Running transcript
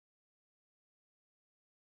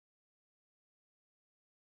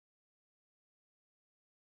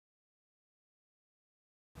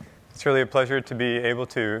It's really a pleasure to be able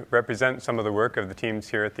to represent some of the work of the teams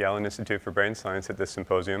here at the Allen Institute for Brain Science at this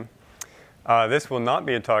symposium. This will not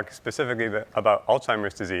be a talk specifically about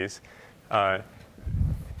Alzheimer's disease,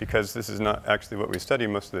 because this is not actually what we study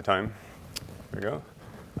most of the time. There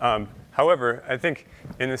we go. However, I think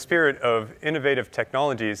in the spirit of innovative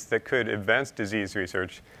technologies that could advance disease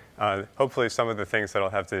research, hopefully some of the things that I'll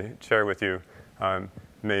have to share with you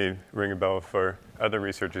may ring a bell for other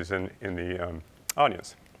researchers in the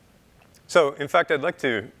audience. So, in fact, I'd like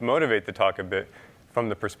to motivate the talk a bit from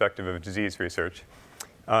the perspective of disease research.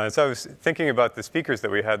 As I was thinking about the speakers that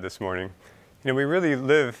we had this morning, we really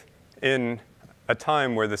live in a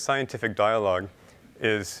time where the scientific dialogue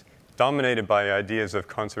is dominated by ideas of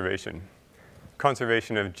conservation.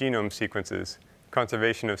 Conservation of genome sequences,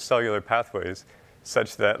 conservation of cellular pathways,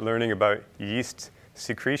 such that learning about yeast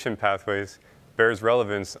secretion pathways bears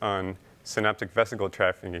relevance on synaptic vesicle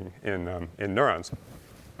trafficking in neurons.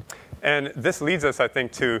 And this leads us, I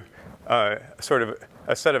think, to sort of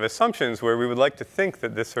a set of assumptions where we would like to think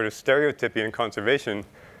that this sort of stereotypian conservation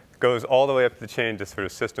goes all the way up the chain to sort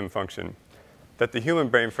of system function. That the human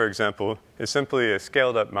brain, for example, is simply a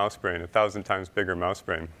scaled-up mouse brain, 1,000 times bigger mouse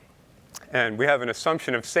brain. And we have an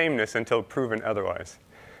assumption of sameness until proven otherwise.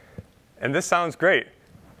 And this sounds great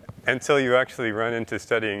until you actually run into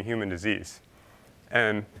studying human disease.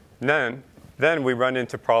 And then we run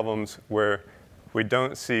into problems where we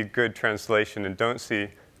don't see good translation and don't see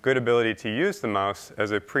good ability to use the mouse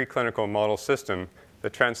as a preclinical model system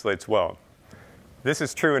that translates well. This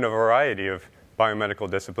is true in a variety of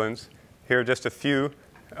biomedical disciplines. Here are just a few.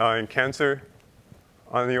 In cancer,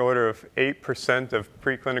 on the order of 8% of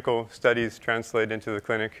preclinical studies translate into the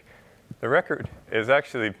clinic. The record is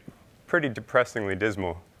actually pretty depressingly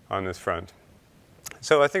dismal on this front.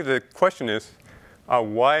 So I think the question is,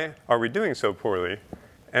 why are we doing so poorly?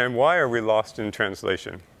 And why are we lost in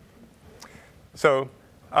translation? So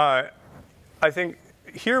I think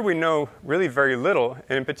here we know really very little.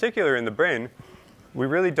 And in particular in the brain, we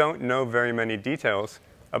really don't know very many details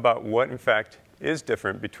about what, in fact, is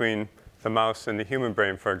different between the mouse and the human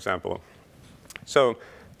brain, for example. So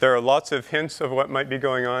there are lots of hints of what might be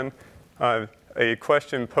going on. A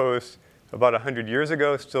question posed about 100 years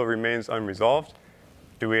ago still remains unresolved.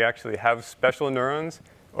 Do we actually have special neurons?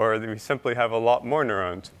 Or do we simply have a lot more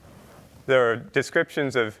neurons? There are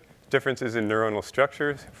descriptions of differences in neuronal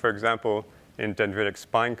structures, for example, in dendritic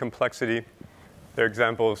spine complexity. There are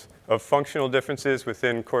examples of functional differences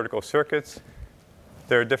within cortical circuits.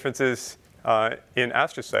 There are differences in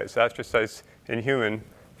astrocytes. Astrocytes in human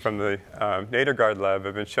from the Nadergaard lab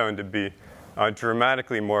have been shown to be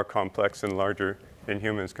dramatically more complex and larger in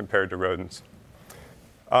humans compared to rodents.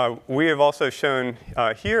 We have also shown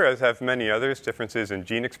here, as have many others, differences in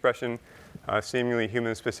gene expression, seemingly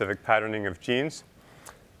human-specific patterning of genes.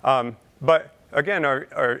 But again,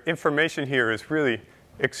 our information here is really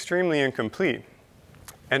extremely incomplete.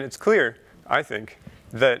 And it's clear, I think,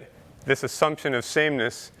 that this assumption of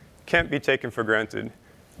sameness can't be taken for granted.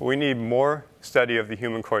 We need more study of the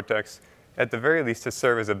human cortex, at the very least to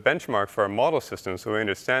serve as a benchmark for our model systems, so we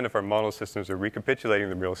understand if our model systems are recapitulating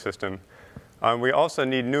the real system. We also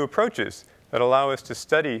need new approaches that allow us to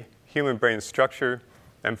study human brain structure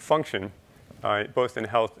and function, both in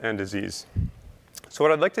health and disease. So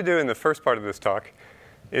what I'd like to do in the first part of this talk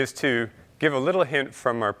is to give a little hint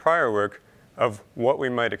from our prior work of what we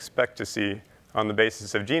might expect to see on the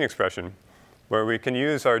basis of gene expression, where we can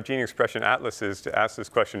use our gene expression atlases to ask this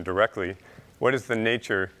question directly. What is the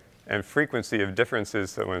nature and frequency of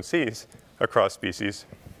differences that one sees across species?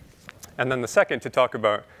 And then the second, to talk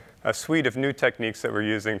about a suite of new techniques that we're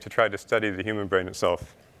using to try to study the human brain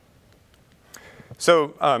itself.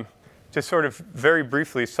 So to sort of very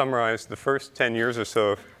briefly summarize the first 10 years or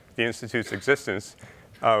so of the Institute's existence,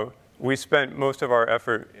 we spent most of our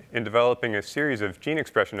effort in developing a series of gene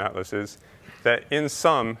expression atlases that in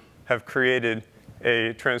sum have created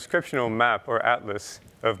a transcriptional map or atlas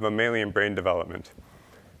of mammalian brain development.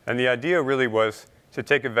 And the idea really was to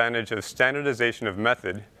take advantage of standardization of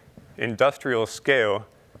method, industrial scale,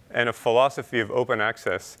 and a philosophy of open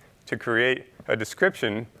access to create a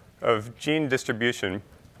description of gene distribution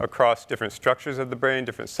across different structures of the brain,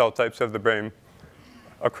 different cell types of the brain,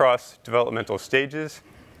 across developmental stages,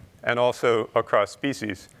 and also across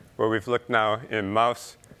species, where we've looked now in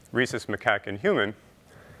mouse, rhesus macaque, and human.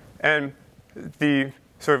 And the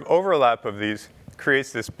sort of overlap of these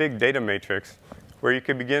creates this big data matrix where you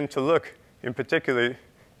can begin to look, in particular,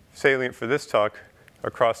 salient for this talk,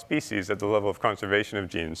 across species at the level of conservation of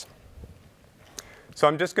genes. So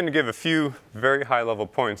I'm just going to give a few very high-level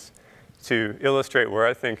points to illustrate where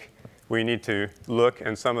I think we need to look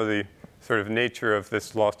and some of the sort of nature of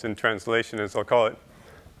this lost in translation, as I'll call it.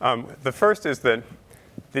 The first is that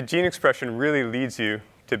the gene expression really leads you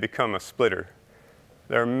to become a splitter.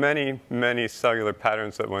 There are many, many cellular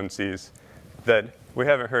patterns that one sees that we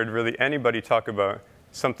haven't heard really anybody talk about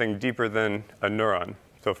something deeper than a neuron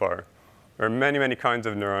so far. There are many, many kinds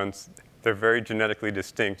of neurons. They're very genetically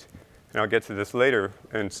distinct. And I'll get to this later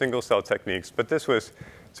in single-cell techniques. But this was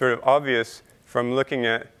sort of obvious from looking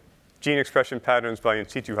at gene expression patterns by in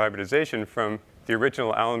situ hybridization from the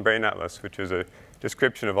original Allen Brain Atlas, which is a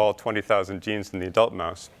description of all 20,000 genes in the adult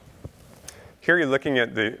mouse. Here you're looking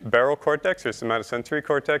at the barrel cortex, or somatosensory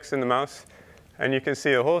cortex in the mouse. And you can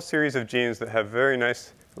see a whole series of genes that have very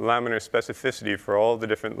nice laminar specificity for all the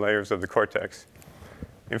different layers of the cortex.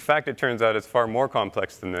 In fact, it turns out it's far more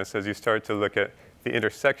complex than this. As you start to look at the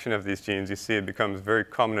intersection of these genes, you see it becomes very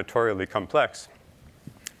combinatorially complex.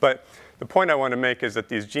 But the point I want to make is that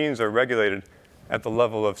these genes are regulated at the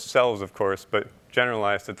level of cells, of course, but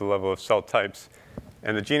generalized at the level of cell types.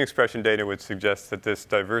 And the gene expression data would suggest that this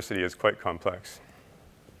diversity is quite complex.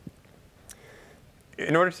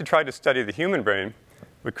 In order to try to study the human brain,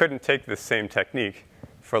 we couldn't take this same technique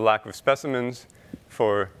for lack of specimens,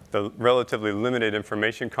 for the relatively limited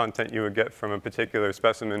information content you would get from a particular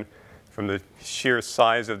specimen, from the sheer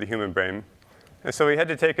size of the human brain. And so we had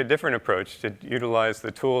to take a different approach to utilize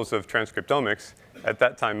the tools of transcriptomics. At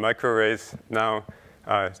that time, microarrays. Now,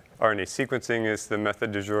 RNA sequencing is the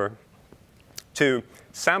method du jour, to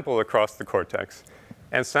sample across the cortex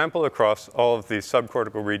and sample across all of these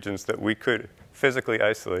subcortical regions that we could physically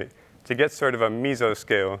isolate to get sort of a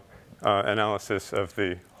mesoscale analysis of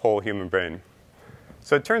the whole human brain.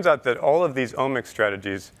 So it turns out that all of these omics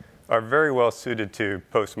strategies are very well suited to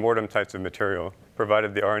post-mortem types of material,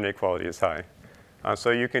 provided the RNA quality is high.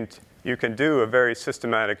 So you can do a very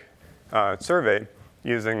systematic survey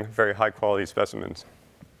using very high-quality specimens.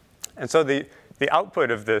 And so the output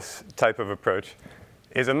of this type of approach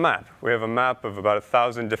is a map. We have a map of about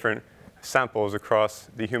 1,000 different samples across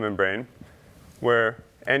the human brain, where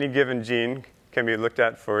any given gene can be looked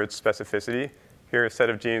at for its specificity. Here are a set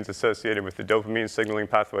of genes associated with the dopamine signaling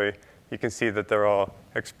pathway. You can see that they're all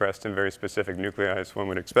expressed in very specific nuclei, as one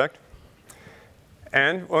would expect.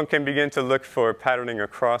 And one can begin to look for patterning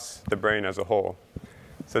across the brain as a whole.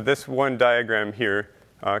 So this one diagram here,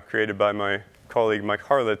 created by my colleague Mike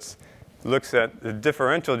Harlitz, looks at the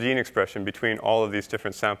differential gene expression between all of these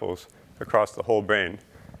different samples across the whole brain.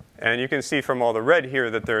 And you can see from all the red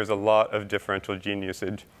here that there is a lot of differential gene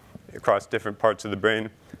usage across different parts of the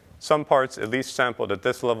brain. Some parts, at least sampled at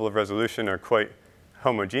this level of resolution, are quite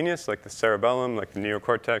homogeneous, like the cerebellum, like the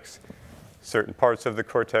neocortex. Certain parts of the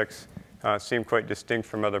cortex seem quite distinct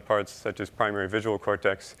from other parts, such as primary visual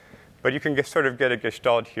cortex. But you can sort of get a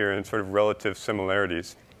gestalt here in sort of relative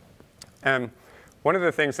similarities. And one of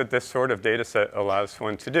the things that this sort of data set allows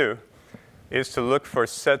one to do is to look for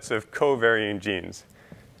sets of co-varying genes.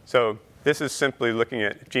 So this is simply looking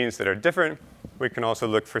at genes that are different. We can also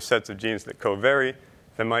look for sets of genes that co-vary,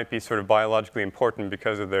 that might be sort of biologically important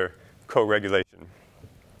because of their co-regulation.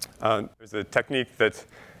 There's a technique that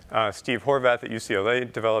Steve Horvath at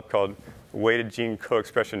UCLA developed called weighted gene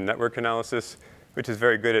co-expression network analysis, which is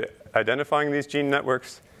very good at identifying these gene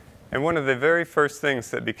networks. And one of the very first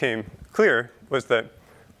things that became clear was that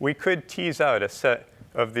we could tease out a set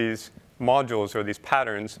of these modules or these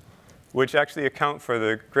patterns which actually account for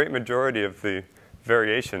the great majority of the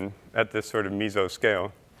variation at this sort of meso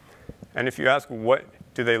scale. And if you ask what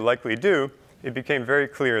do they likely do, it became very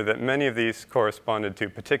clear that many of these corresponded to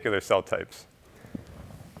particular cell types.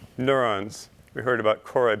 Neurons, we heard about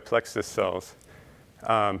choroid plexus cells,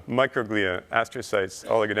 microglia, astrocytes,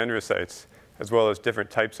 oligodendrocytes, as well as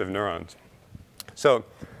different types of neurons. So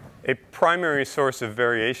a primary source of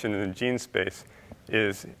variation in the gene space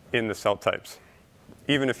is in the cell types.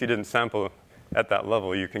 Even if you didn't sample at that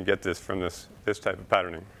level, you can get this from this type of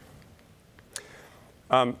patterning.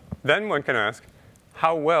 Then one can ask,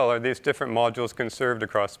 how well are these different modules conserved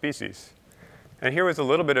across species? And here was a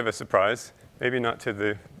little bit of a surprise, maybe not to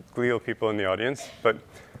the glial people in the audience, but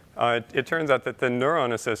it turns out that the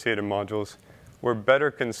neuron-associated modules were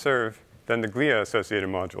better conserved than the glia-associated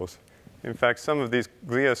modules. In fact, some of these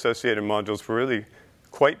glia-associated modules were really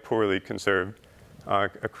quite poorly conserved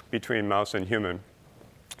between mouse and human.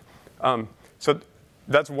 So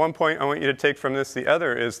that's one point I want you to take from this. The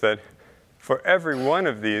other is that for every one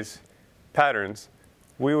of these patterns,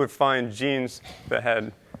 we would find genes that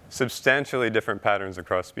had substantially different patterns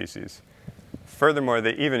across species. Furthermore,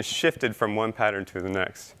 they even shifted from one pattern to the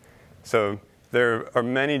next. So there are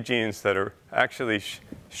many genes that are actually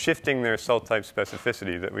shifting their cell type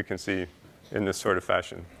specificity that we can see in this sort of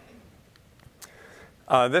fashion.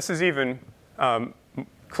 This is even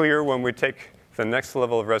clear when we take the next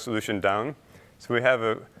level of resolution down. So we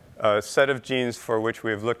have a set of genes for which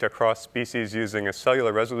we have looked across species using a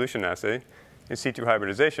cellular resolution assay in situ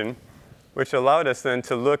hybridization, which allowed us then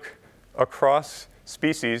to look across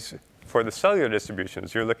species for the cellular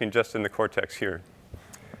distributions. You're looking just in the cortex here.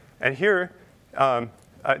 And here,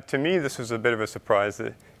 to me, this was a bit of a surprise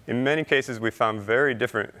that in many cases we found very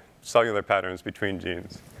different cellular patterns between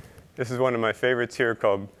genes. This is one of my favorites here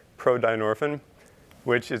called prodynorphin,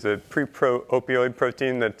 which is a pre-pro-opioid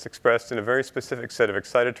protein that's expressed in a very specific set of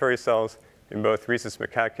excitatory cells in both rhesus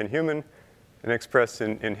macaque and human, and expressed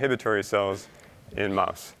in inhibitory cells in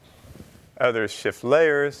mouse. Others shift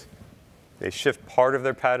layers. They shift part of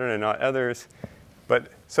their pattern and not others. But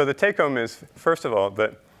so the take-home is, first of all,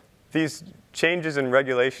 that these changes in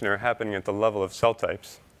regulation are happening at the level of cell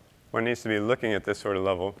types. One needs to be looking at this sort of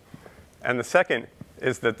level. And the second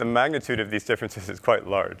is that the magnitude of these differences is quite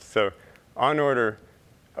large. So on order,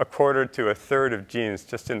 a quarter to a third of genes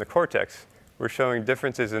just in the cortex, we're showing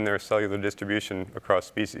differences in their cellular distribution across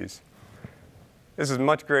species. This is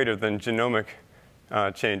much greater than genomic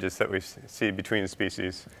changes that we see between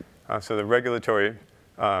species. So the regulatory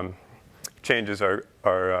changes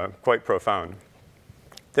are quite profound.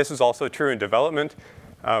 This is also true in development.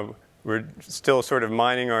 We're still sort of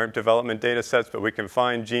mining our development data sets, but we can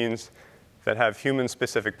find genes that have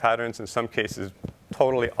human-specific patterns, in some cases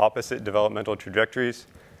totally opposite developmental trajectories.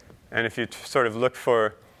 And if you sort of look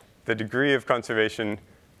for the degree of conservation,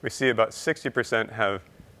 we see about 60% have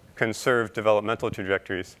conserved developmental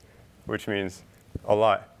trajectories, which means a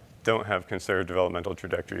lot don't have conserved developmental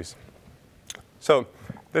trajectories. So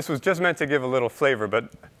this was just meant to give a little flavor,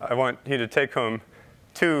 but I want you to take home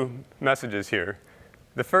two messages here.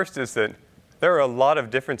 The first is that there are a lot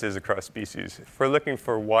of differences across species. If we're looking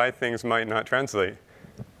for why things might not translate,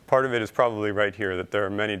 part of it is probably right here, that there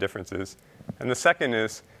are many differences. And the second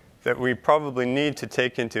is that we probably need to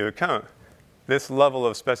take into account this level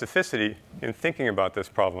of specificity in thinking about this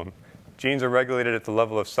problem. Genes are regulated at the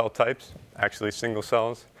level of cell types, actually single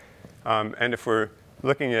cells. And if we're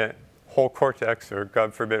looking at whole cortex, or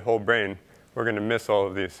God forbid, whole brain, we're going to miss all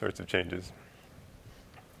of these sorts of changes.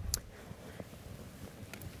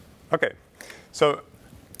 OK, so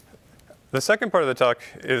the second part of the talk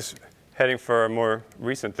is heading for our more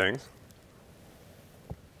recent things.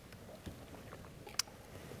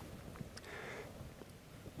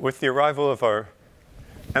 With the arrival of our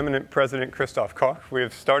eminent President Christoph Koch, we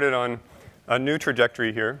have started on a new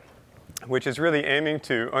trajectory here, which is really aiming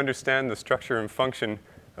to understand the structure and function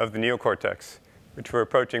of the neocortex, which we're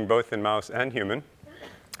approaching both in mouse and human.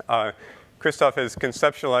 Christoph has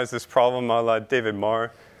conceptualized this problem a la David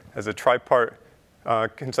Marr as a tripart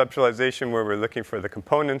conceptualization where we're looking for the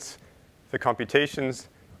components, the computations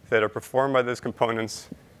that are performed by those components,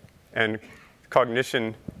 and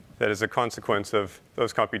cognition that is a consequence of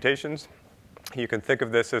those computations. You can think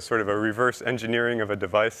of this as sort of a reverse engineering of a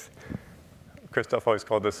device. Christoph always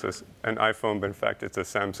called this an iPhone, but in fact, it's a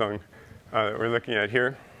Samsung that we're looking at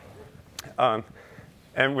here.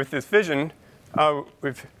 And with this vision,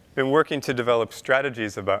 we've been working to develop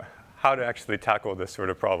strategies about how to actually tackle this sort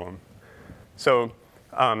of problem. So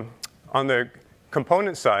on the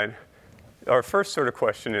component side, our first sort of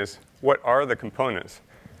question is, what are the components?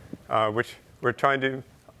 Which we're trying to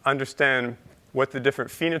understand what the different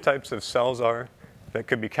phenotypes of cells are that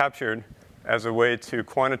could be captured as a way to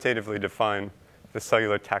quantitatively define the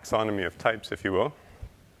cellular taxonomy of types, if you will.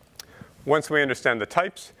 Once we understand the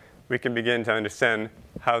types, we can begin to understand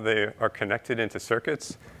how they are connected into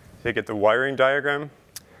circuits. So you get the wiring diagram.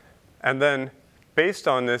 And then, based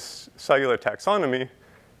on this cellular taxonomy,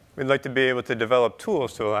 we'd like to be able to develop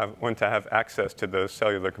tools to allow one to have access to those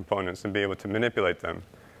cellular components and be able to manipulate them.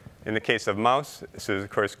 In the case of mouse, this is, of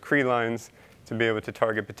course, Cree lines to be able to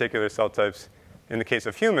target particular cell types. In the case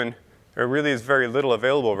of human, there really is very little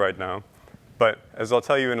available right now. But as I'll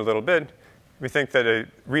tell you in a little bit, we think that a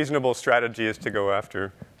reasonable strategy is to go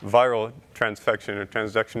after viral transfection or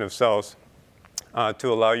transduction of cells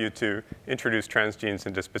to allow you to introduce transgenes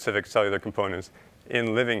into specific cellular components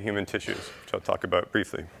in living human tissues, which I'll talk about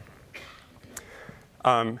briefly.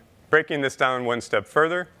 Breaking this down one step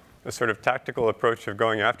further, a sort of tactical approach of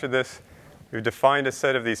going after this, we've defined a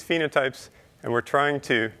set of these phenotypes, and we're trying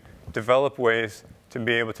to develop ways to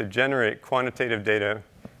be able to generate quantitative data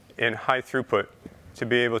in high throughput to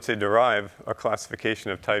be able to derive a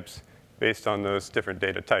classification of types based on those different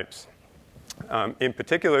data types. In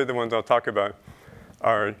particular, the ones I'll talk about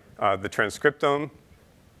are the transcriptome,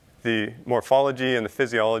 the morphology and the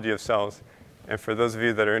physiology of cells. And for those of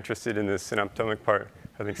you that are interested in the synaptomic part,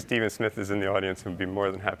 I think Stephen Smith is in the audience and would be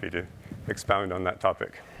more than happy to expound on that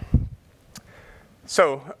topic.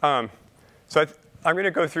 So, I'm going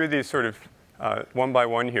to go through these sort of one by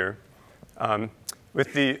one here,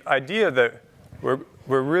 with the idea that we're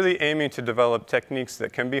really aiming to develop techniques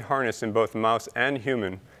that can be harnessed in both mouse and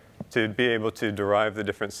human to be able to derive the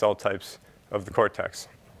different cell types of the cortex.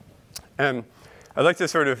 And I'd like to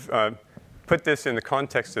sort of put this in the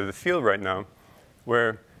context of the field right now,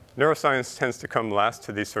 where neuroscience tends to come last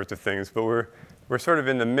to these sorts of things, but we're sort of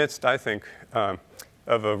in the midst, I think,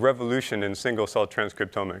 of a revolution in single-cell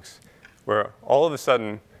transcriptomics, where all of a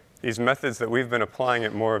sudden, these methods that we've been applying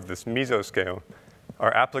at more of this mesoscale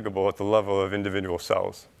are applicable at the level of individual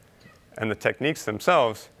cells. And the techniques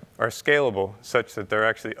themselves are scalable such that they're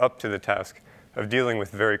actually up to the task of dealing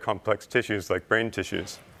with very complex tissues like brain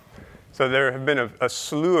tissues. So there have been a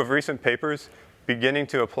slew of recent papers beginning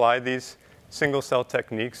to apply these single-cell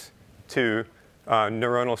techniques to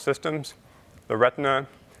neuronal systems, the retina,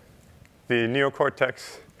 the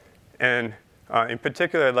neocortex, and in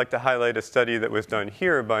particular, I'd like to highlight a study that was done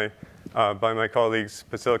here by my colleagues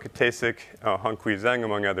Basilika Tasik, Honghui Zheng,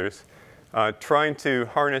 among others, trying to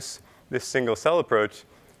harness this single-cell approach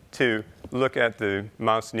to look at the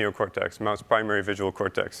mouse neocortex, mouse primary visual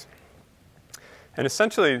cortex. And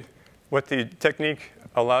essentially, what the technique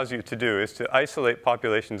allows you to do is to isolate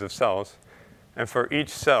populations of cells, and for each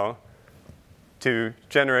cell to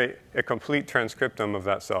generate a complete transcriptome of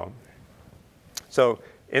that cell. So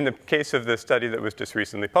in the case of the study that was just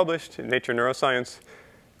recently published in Nature Neuroscience,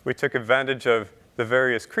 we took advantage of the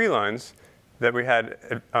various Cre lines that we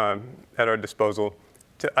had at our disposal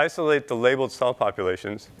to isolate the labeled cell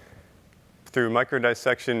populations through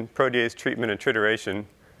microdissection, protease treatment, and trituration,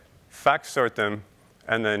 FACS sort them,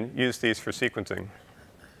 and then use these for sequencing.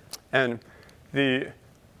 And the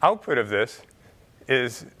output of this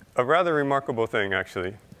is a rather remarkable thing,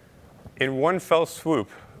 actually. In one fell swoop,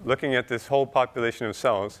 looking at this whole population of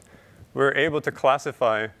cells, we're able to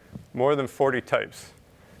classify more than 40 types.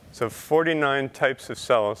 So 49 types of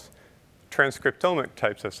cells, transcriptomic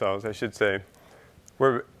types of cells, I should say,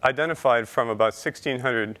 were identified from about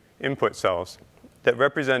 1,600 input cells that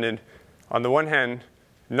represented, on the one hand,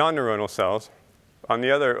 non-neuronal cells, on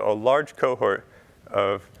the other, a large cohort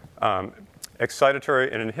of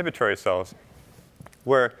excitatory and inhibitory cells,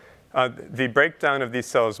 where the breakdown of these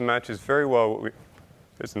cells matches very well what we,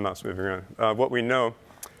 there's the mouse moving around, what we know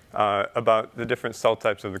about the different cell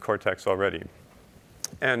types of the cortex already.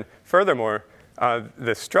 And furthermore,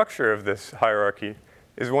 the structure of this hierarchy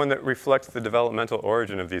is one that reflects the developmental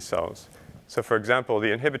origin of these cells. So for example,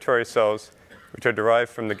 the inhibitory cells, which are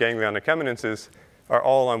derived from the ganglionic eminences, are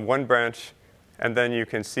all on one branch, and then you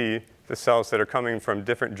can see the cells that are coming from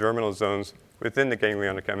different germinal zones within the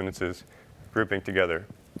ganglionic eminences grouping together.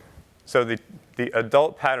 So the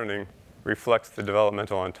adult patterning reflects the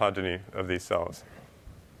developmental ontogeny of these cells.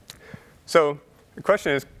 So the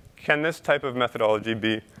question is, can this type of methodology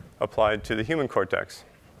be applied to the human cortex?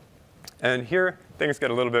 And here, things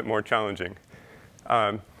get a little bit more challenging.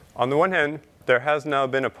 On the one hand, there has now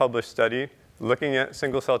been a published study looking at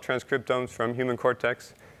single-cell transcriptomes from human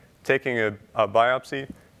cortex, taking a biopsy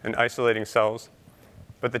and isolating cells.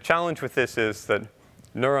 But the challenge with this is that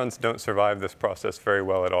neurons don't survive this process very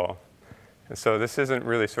well at all. And so this isn't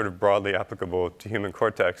really sort of broadly applicable to human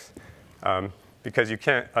cortex because you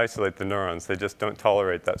can't isolate the neurons. They just don't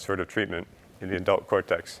tolerate that sort of treatment in the adult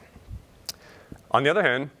cortex. On the other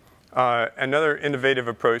hand, another innovative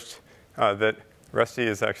approach that Rusty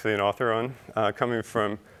is actually an author on, coming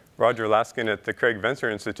from Roger Laskin at the Craig Venter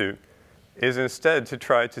Institute, is instead to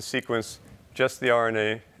try to sequence just the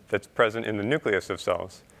RNA that's present in the nucleus of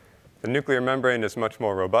cells. The nuclear membrane is much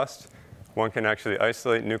more robust. One can actually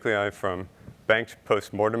isolate nuclei from banked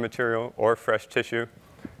post-mortem material or fresh tissue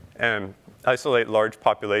and isolate large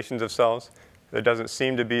populations of cells. There doesn't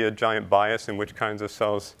seem to be a giant bias in which kinds of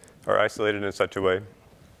cells are isolated in such a way.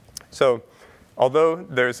 So although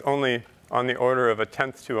there's only on the order of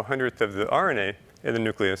 1/10 to 100th of the RNA in the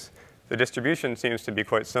nucleus, the distribution seems to be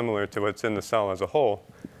quite similar to what's in the cell as a whole.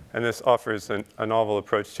 And this offers a novel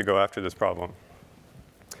approach to go after this problem.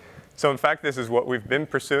 So in fact, this is what we've been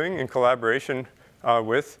pursuing in collaboration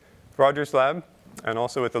with Roger's lab and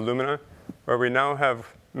also with Illumina, where we now have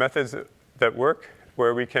methods that work,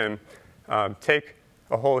 where we can take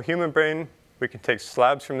a whole human brain. We can take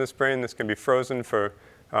slabs from this brain. This can be frozen for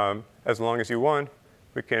as long as you want.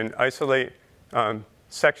 We can isolate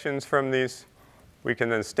sections from these. We can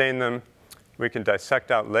then stain them. We can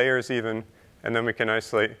dissect out layers even. And then we can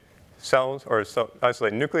isolate cells, or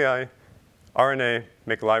isolate nuclei, RNA,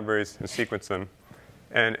 make libraries, and sequence them.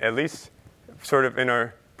 And at least sort of in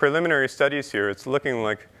our preliminary studies here, it's looking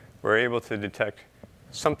like we're able to detect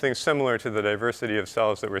something similar to the diversity of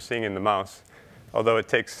cells that we're seeing in the mouse, although it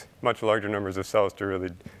takes much larger numbers of cells to really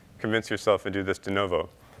convince yourself and do this de novo.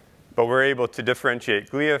 But we're able to differentiate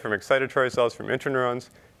glia from excitatory cells from interneurons,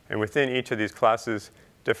 and within each of these classes,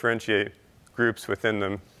 differentiate groups within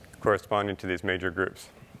them corresponding to these major groups.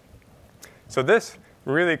 So this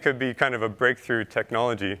really could be kind of a breakthrough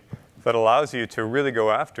technology that allows you to really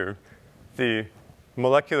go after the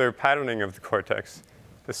molecular patterning of the cortex,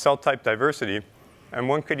 the cell type diversity, and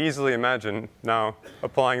one could easily imagine now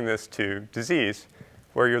applying this to disease,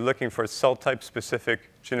 where you're looking for cell type specific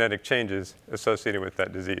genetic changes associated with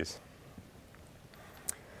that disease.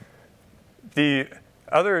 The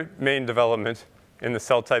other main development in the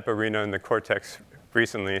cell type arena in the cortex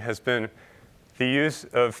recently has been the use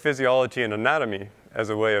of physiology and anatomy as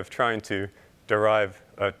a way of trying to derive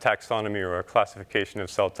a taxonomy or a classification of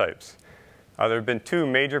cell types. There have been two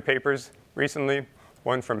major papers recently,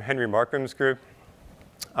 one from Henry Markham's group,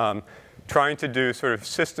 trying to do sort of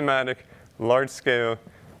systematic, large-scale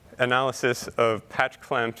analysis of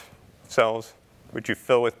patch-clamped cells, which you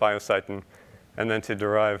fill with biocytin, and then to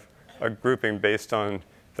derive a grouping based on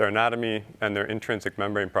their anatomy and their intrinsic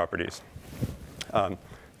membrane properties.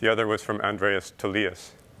 The other was from Andreas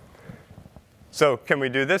Tolias. So can we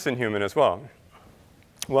do this in human as well?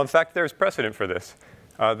 Well, in fact, there's precedent for this.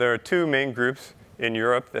 There are two main groups in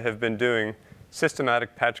Europe that have been doing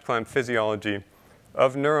systematic patch clamp physiology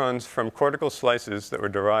of neurons from cortical slices that were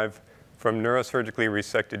derived from neurosurgically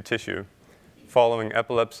resected tissue following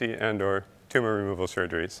epilepsy and or tumor removal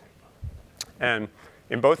surgeries. And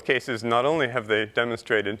in both cases, not only have they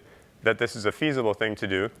demonstrated that this is a feasible thing to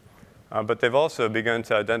do, but they've also begun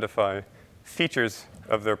to identify features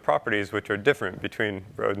of their properties which are different between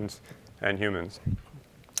rodents and humans.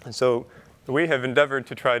 And so we have endeavored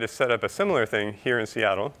to try to set up a similar thing here in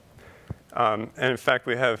Seattle. And in fact,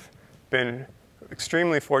 we have been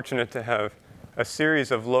extremely fortunate to have a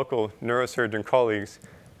series of local neurosurgeon colleagues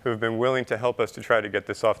who have been willing to help us to try to get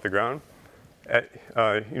this off the ground. At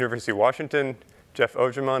University of Washington, Jeff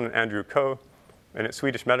Ogerman and Andrew Koh, and at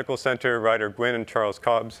Swedish Medical Center, Ryder Gwynn and Charles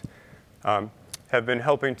Cobbs have been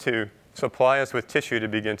helping to supply us with tissue to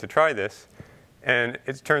begin to try this. And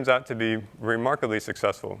it turns out to be remarkably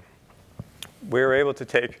successful. We were able to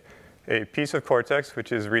take a piece of cortex,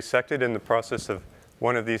 which is resected in the process of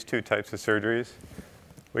one of these two types of surgeries.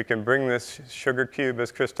 We can bring this sugar cube,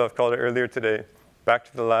 as Christoph called it earlier today, back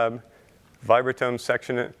to the lab, vibratome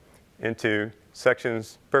section it into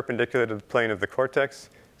sections perpendicular to the plane of the cortex,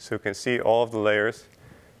 so we can see all of the layers.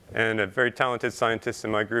 And a very talented scientist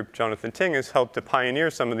in my group, Jonathan Ting, has helped to pioneer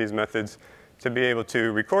some of these methods to be able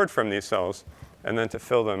to record from these cells and then to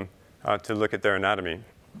fill them to look at their anatomy.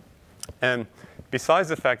 And besides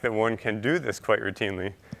the fact that one can do this quite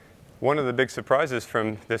routinely, one of the big surprises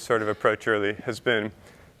from this sort of approach early has been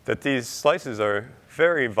that these slices are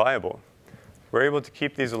very viable. We're able to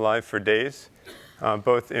keep these alive for days,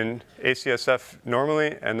 both in ACSF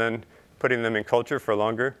normally and then putting them in culture for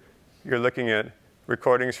longer. You're looking at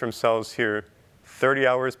recordings from cells here 30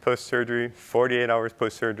 hours post-surgery, 48 hours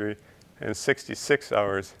post-surgery, and 66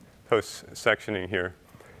 hours post-sectioning here.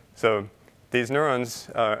 So these neurons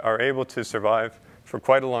are able to survive for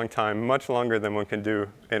quite a long time, much longer than one can do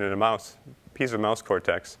in a piece of mouse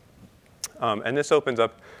cortex. And this opens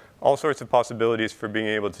up all sorts of possibilities for being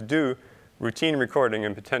able to do routine recording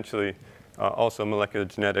and potentially also molecular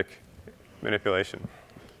genetic manipulation.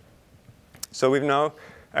 So we've now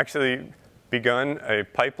actually begun a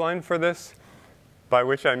pipeline for this, by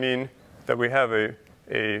which I mean that we have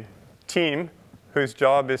a team whose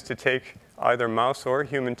job is to take either mouse or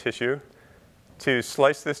human tissue, to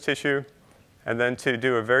slice this tissue, and then to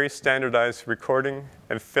do a very standardized recording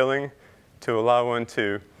and filling to allow one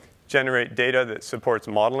to generate data that supports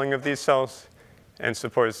modeling of these cells and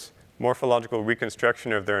supports morphological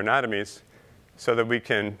reconstruction of their anatomies so that we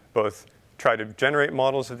can both try to generate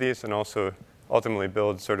models of these and also ultimately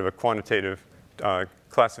build sort of a quantitative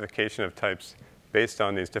classification of types based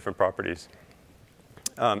on these different properties.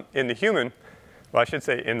 In the human, well, I should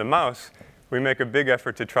say in the mouse, we make a big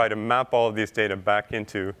effort to try to map all of these data back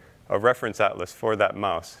into a reference atlas for that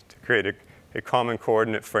mouse to create a common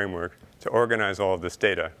coordinate framework to organize all of this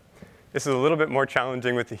data. This is a little bit more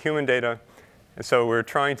challenging with the human data, and so we're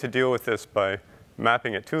trying to deal with this by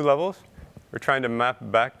mapping at two levels. We're trying to map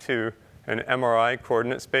back to an MRI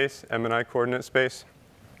coordinate space, MNI coordinate space,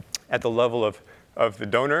 at the level of the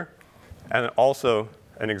donor, and also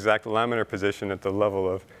an exact laminar position at the level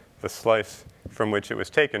of the slice from which it was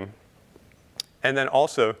taken. And then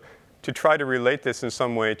also to try to relate this in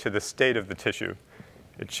some way to the state of the tissue.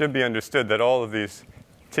 It should be understood that all of these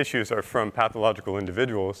tissues are from pathological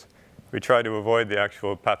individuals, We try to avoid the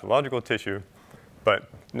actual pathological tissue, but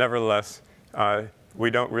nevertheless, we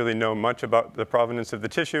don't really know much about the provenance of the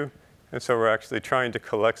tissue, and so we're actually trying to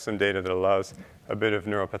collect some data that allows a bit of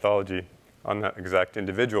neuropathology on that exact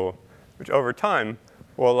individual, which over time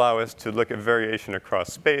will allow us to look at variation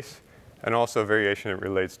across space and also variation that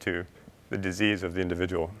relates to the disease of the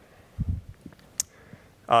individual.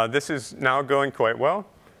 This is now going quite well.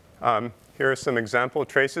 Here are some example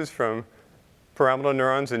traces from pyramidal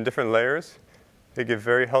neurons in different layers. They give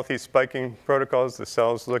very healthy spiking protocols. The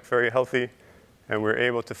cells look very healthy, and we're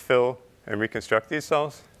able to fill and reconstruct these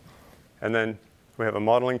cells. And then we have a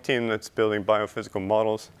modeling team that's building biophysical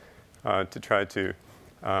models to try to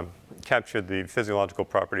capture the physiological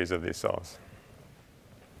properties of these cells.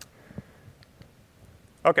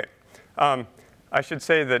 OK. I should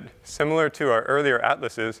say that similar to our earlier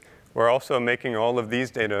atlases, we're also making all of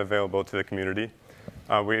these data available to the community.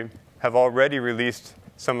 We have already released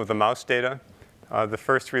some of the mouse data. The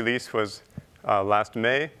first release was last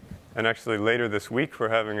May. And actually, later this week, we're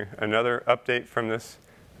having another update from this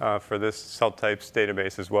for this cell types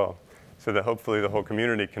database as well, so that hopefully the whole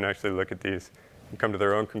community can actually look at these and come to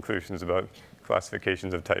their own conclusions about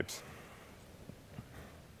classifications of types.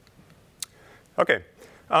 OK.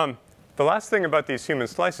 The last thing about these human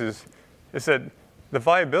slices is that the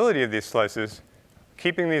viability of these slices,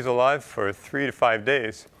 keeping these alive for 3 to 5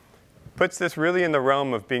 days, puts this really in the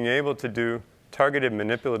realm of being able to do targeted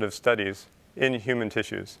manipulative studies in human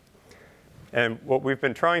tissues. And what we've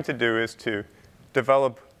been trying to do is to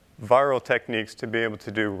develop viral techniques to be able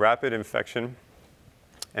to do rapid infection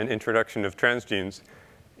and introduction of transgenes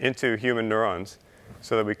into human neurons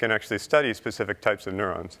so that we can actually study specific types of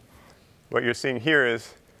neurons. What you're seeing here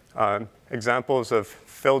is examples of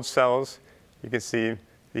filled cells. You can see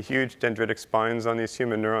the huge dendritic spines on these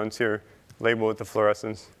human neurons here labeled with the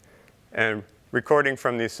fluorescence, and recording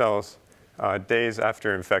from these cells days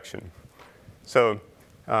after infection. So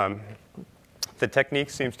the technique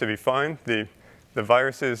seems to be fine. The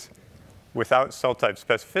viruses without cell type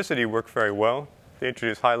specificity work very well. They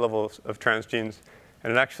introduce high levels of transgenes,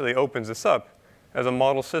 and it actually opens us up as a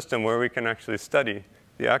model system where we can actually study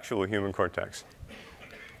the actual human cortex.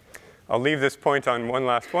 I'll leave this point on one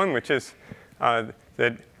last one, which is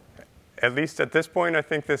that at least at this point, I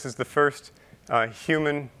think this is the first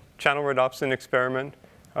human channel rhodopsin experiment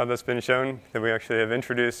that's been shown, that we actually have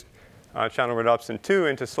introduced channel rhodopsin 2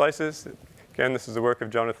 into slices. Again, this is the work of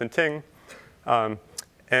Jonathan Ting.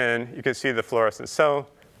 And you can see the fluorescent cell.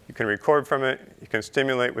 You can record from it. You can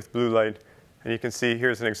stimulate with blue light. And you can see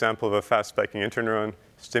here's an example of a fast spiking interneuron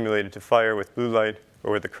stimulated to fire with blue light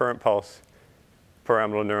or with a current pulse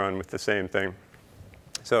pyramidal neuron with the same thing.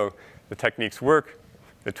 So the techniques work.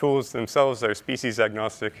 The tools themselves are species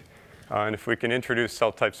agnostic. And if we can introduce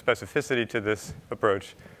cell type specificity to this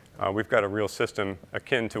approach, we've got a real system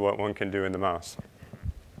akin to what one can do in the mouse.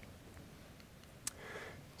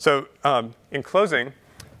 So in closing,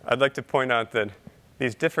 I'd like to point out that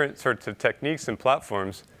these different sorts of techniques and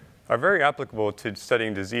platforms are very applicable to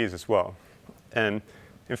studying disease as well. And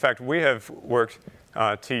in fact, we have worked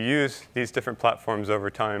to use these different platforms over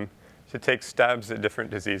time to take stabs at different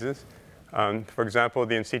diseases. For example,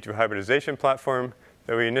 the in situ hybridization platform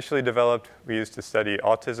that we initially developed, we used to study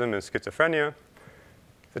autism and schizophrenia.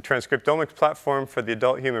 The transcriptomics platform for the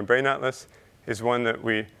adult human brain atlas is one that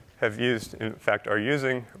we have used, in fact, are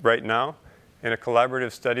using right now in a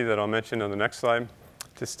collaborative study that I'll mention on the next slide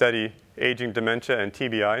to study aging dementia and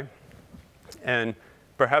TBI. And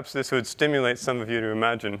perhaps this would stimulate some of you to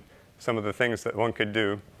imagine some of the things that one could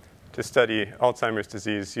do to study Alzheimer's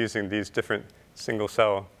disease using these different single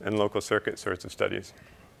cell and local circuit sorts of studies.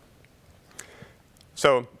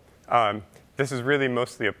 So this is really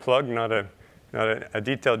mostly a plug, not a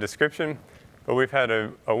detailed description. But we've had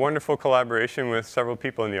a wonderful collaboration with several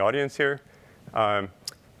people in the audience here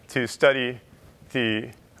to study the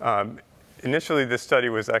initially, this study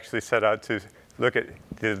was actually set out to look at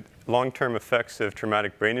the long-term effects of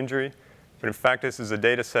traumatic brain injury. But in fact, this is a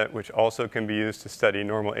data set which also can be used to study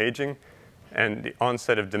normal aging and the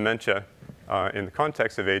onset of dementia in the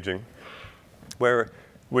context of aging, where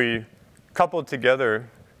we coupled together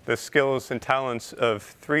the skills and talents of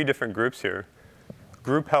 3 different groups here.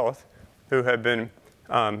 Group health, who have been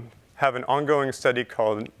have an ongoing study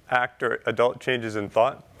called ACT, or Adult Changes in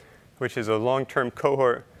Thought, which is a long-term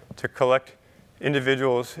cohort to collect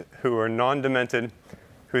individuals who are non-demented,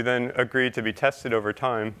 who then agree to be tested over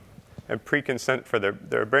time and pre-consent for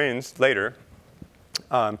their brains later.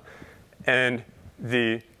 And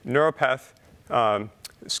the neuropath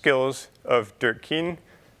skills of Dirk Keen,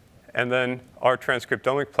 and then our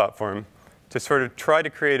transcriptomic platform to sort of try to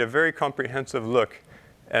create a very comprehensive look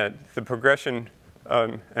at the progression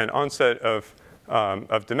and onset of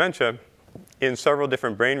dementia in several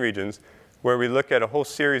different brain regions, where we look at a whole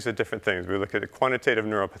series of different things. We look at the quantitative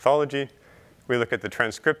neuropathology. We look at the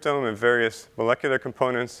transcriptome and various molecular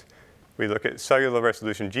components. We look at cellular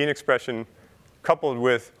resolution gene expression, coupled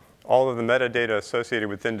with all of the metadata associated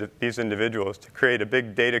with these individuals to create a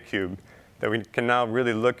big data cube that we can now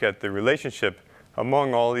really look at the relationship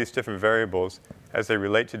among all these different variables as they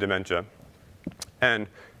relate to dementia. And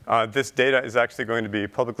this data is actually going to be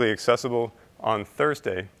publicly accessible on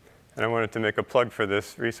Thursday. And I wanted to make a plug for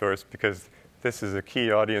this resource because this is a key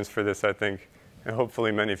audience for this, I think, and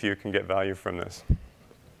hopefully many of you can get value from this.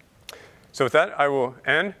 So with that, I will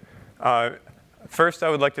end. First, I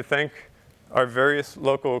would like to thank our various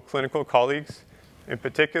local clinical colleagues, in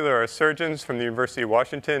particular our surgeons from the University of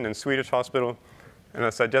Washington and Swedish Hospital, and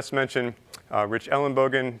as I just mentioned, Rich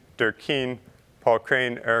Ellenbogen, Dirk Keen, Paul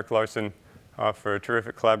Crane, Eric Larson, for a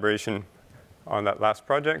terrific collaboration on that last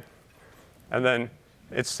project. And then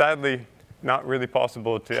it's sadly not really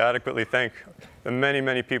possible to adequately thank the many,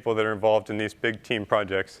 many people that are involved in these big team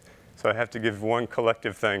projects. So I have to give one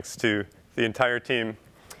collective thanks to the entire team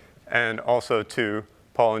and also to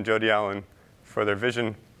Paul and Jody Allen for their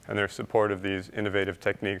vision and their support of these innovative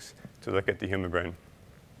techniques to look at the human brain.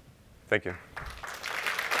 Thank you.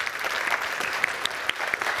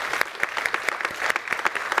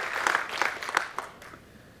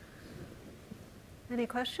 Any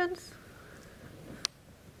questions?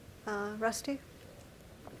 Rusty?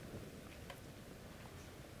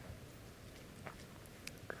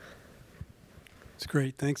 It's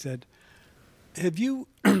great. Thanks, Ed. Have you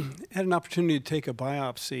had an opportunity to take a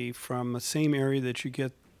biopsy from the same area that you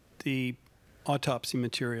get the autopsy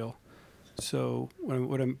material? So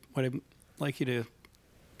what I'd like you to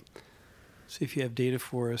see if you have data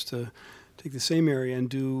for us to take the same area and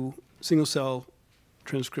do single-cell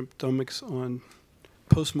transcriptomics on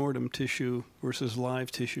postmortem tissue versus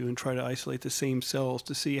live tissue and try to isolate the same cells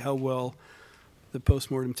to see how well the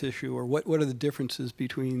postmortem tissue, or what are the differences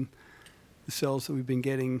between the cells that we've been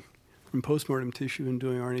getting from postmortem tissue and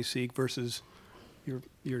doing RNA-seq versus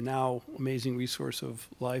your now amazing resource of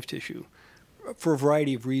live tissue, for a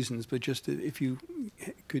variety of reasons, but just if you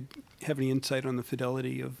could have any insight on the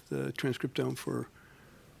fidelity of the transcriptome for.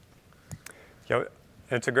 Yeah,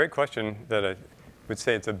 it's a great question that I would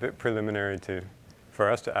say it's a bit preliminary for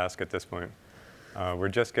us to ask at this point. We're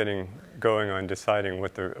just getting going on deciding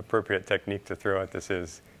what the appropriate technique to throw at this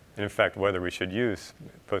is, and in fact, whether we should use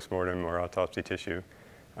postmortem or autopsy tissue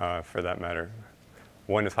for that matter.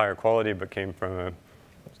 One is higher quality but came from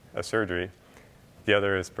a surgery. The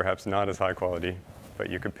other is perhaps not as high quality, but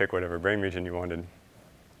you could pick whatever brain region you wanted.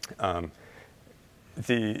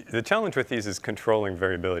 The challenge with these is controlling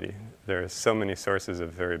variability. There are so many sources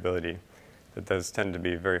of variability that those tend to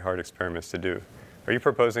be very hard experiments to do. Are you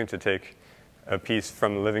proposing to take a piece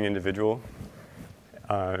from the living individual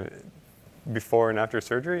before and after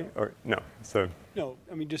surgery, or no? So no,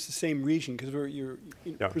 I mean just the same region, because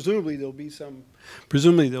yeah. Presumably there'll be some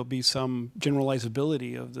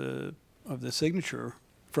generalizability of the signature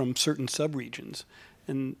from certain subregions,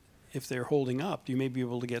 and if they're holding up, you may be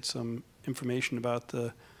able to get some information about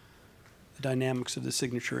the dynamics of the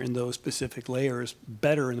signature in those specific layers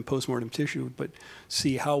better in the postmortem tissue, but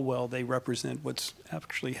see how well they represent what's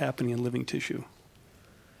actually happening in living tissue.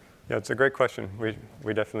 Yeah, it's a great question.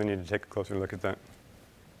 We definitely need to take a closer look at that.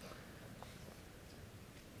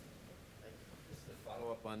 Just to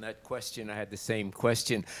follow up on that question, I had the same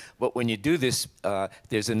question. But when you do this,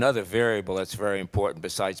 there's another variable that's very important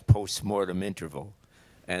besides postmortem interval,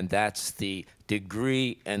 and that's the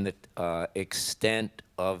degree and the extent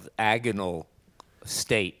of agonal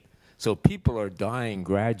state. So people are dying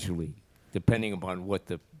gradually, depending upon what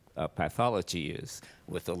the pathology is,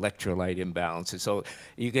 with electrolyte imbalances. So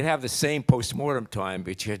you could have the same postmortem time,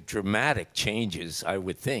 but you had dramatic changes, I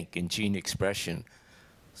would think, in gene expression.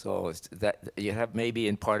 So it's that you have maybe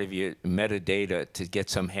in part of your metadata to get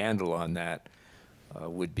some handle on that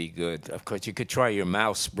would be good. Of course, you could try your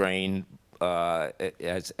mouse brain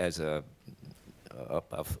as a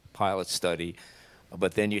pilot study,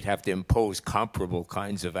 but then you'd have to impose comparable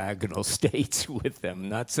kinds of agonal states with them.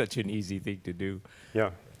 Not such an easy thing to do.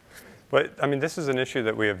 Yeah. But, I mean, this is an issue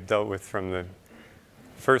that we have dealt with from the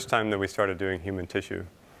first time that we started doing human tissue.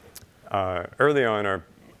 Early on,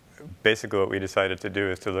 basically what we decided to do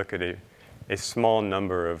is to look at a small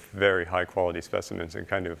number of very high-quality specimens and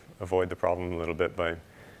kind of avoid the problem a little bit by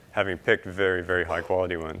having picked very, very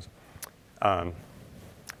high-quality ones.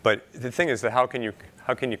 But the thing is that how can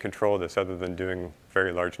you control this other than doing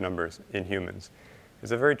very large numbers in humans?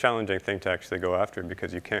 It's a very challenging thing to actually go after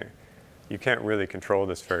because you can't you can't really control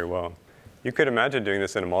this very well. You could imagine doing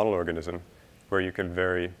this in a model organism where you can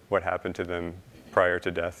vary what happened to them prior to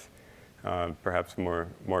death, perhaps more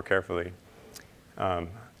carefully.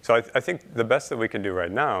 So I think the best that we can do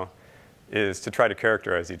right now is to try to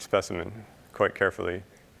characterize each specimen quite carefully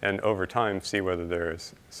and over time see whether there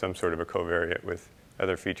is some sort of a covariate with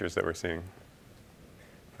other features that we're seeing.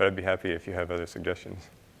 But I'd be happy if you have other suggestions.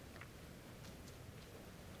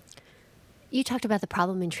 You talked about the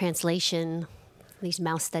problem in translation, these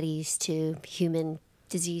mouse studies to human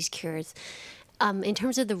disease cures. In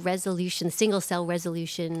terms of the resolution, single-cell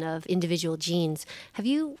resolution of individual genes, have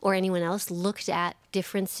you or anyone else looked at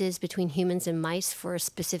differences between humans and mice for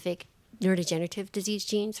specific neurodegenerative disease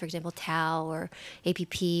genes, for example, tau or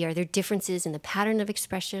APP? Are there differences in the pattern of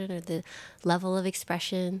expression or the level of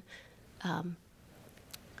expression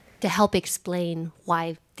to help explain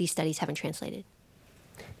why these studies haven't translated?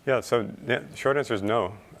 Yeah, so the short answer is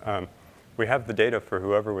no. We have the data for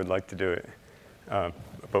whoever would like to do it,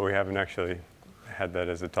 but we haven't actually had that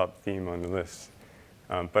as a top theme on the list.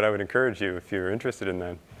 But I would encourage you, if you're interested in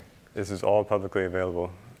that, this is all publicly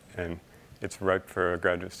available, and it's ripe for a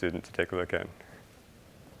graduate student to take a look at.